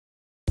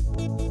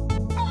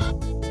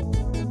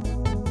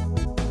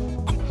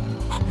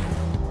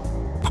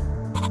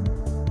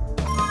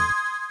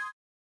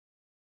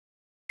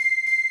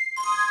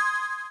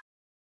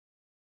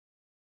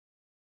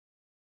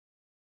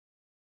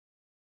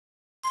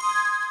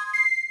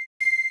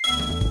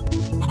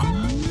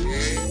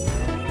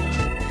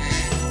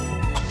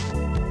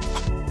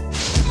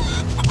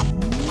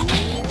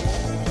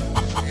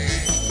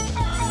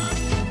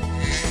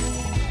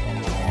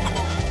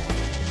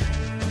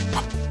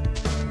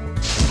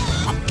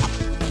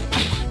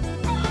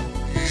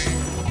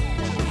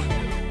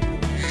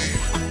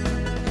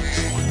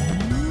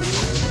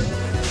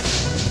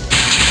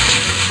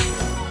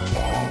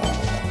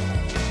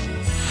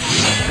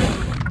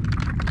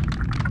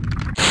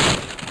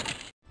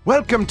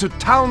Welcome to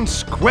Town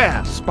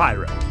Square,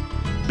 Spyro.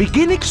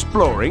 Begin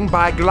exploring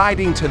by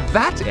gliding to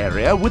that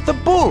area with the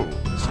bulls.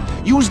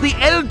 Use the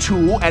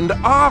L2 and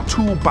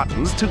R2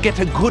 buttons to get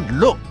a good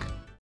look.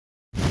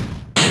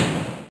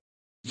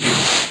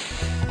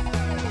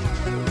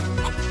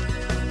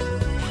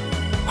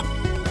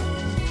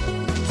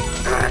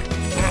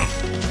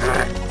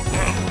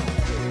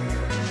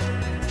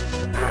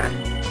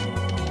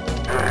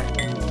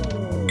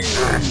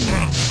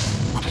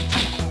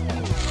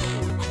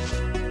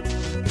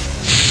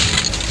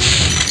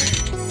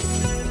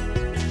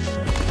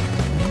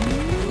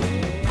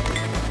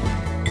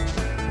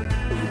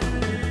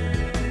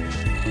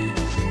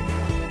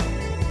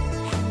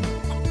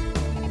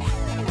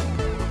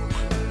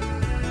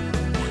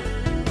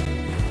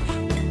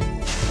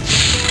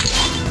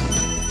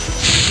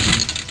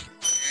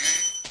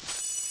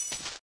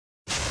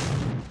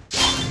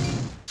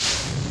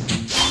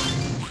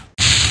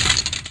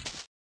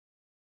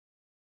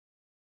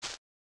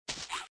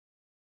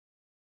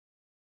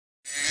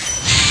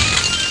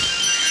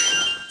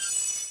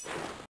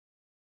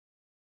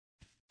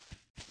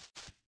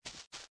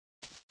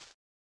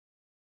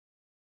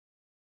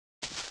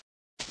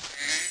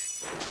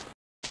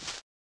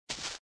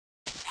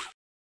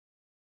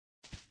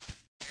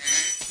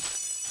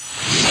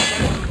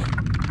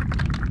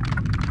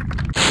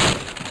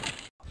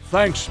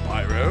 Thanks,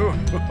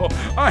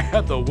 Spyro. I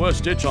had the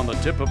worst itch on the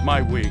tip of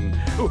my wing.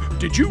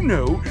 Did you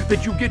know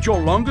that you get your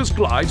longest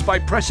glides by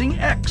pressing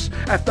X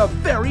at the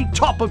very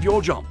top of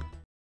your jump?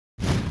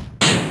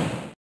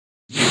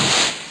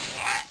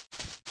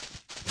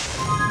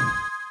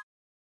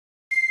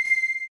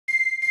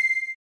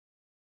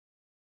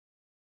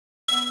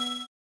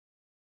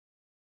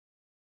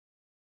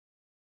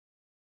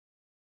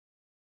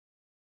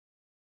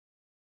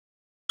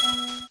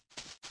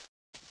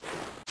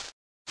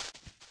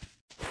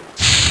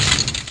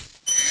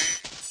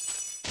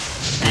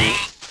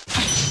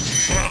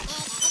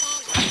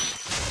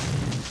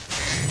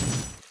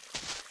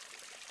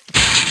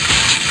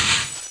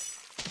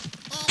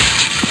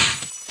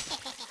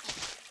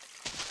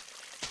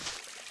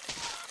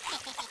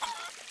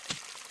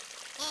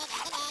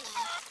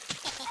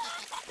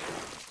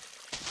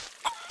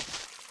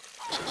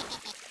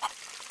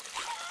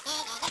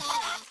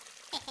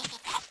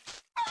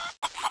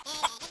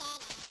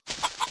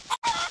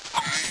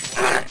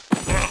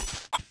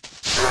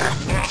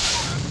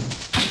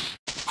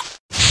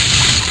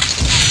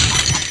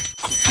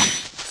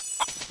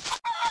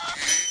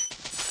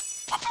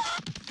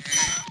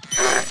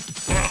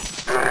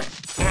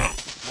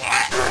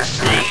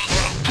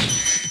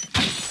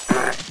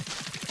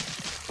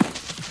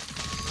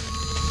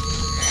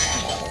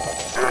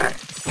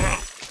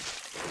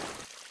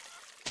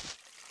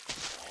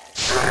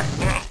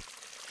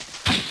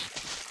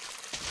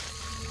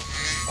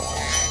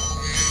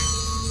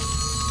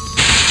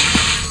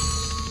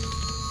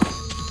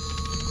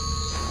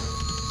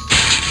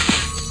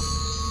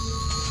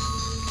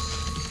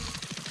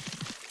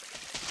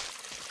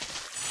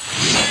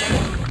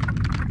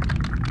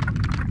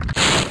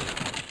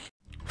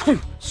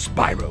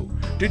 Spyro,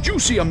 did you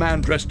see a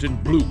man dressed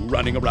in blue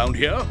running around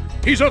here?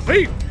 He's a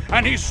thief,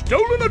 and he's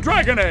stolen a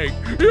dragon egg!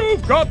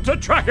 You've got to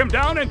track him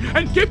down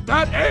and get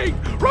that egg!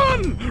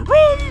 Run!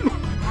 Run!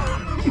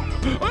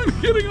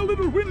 I'm getting a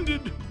little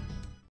winded.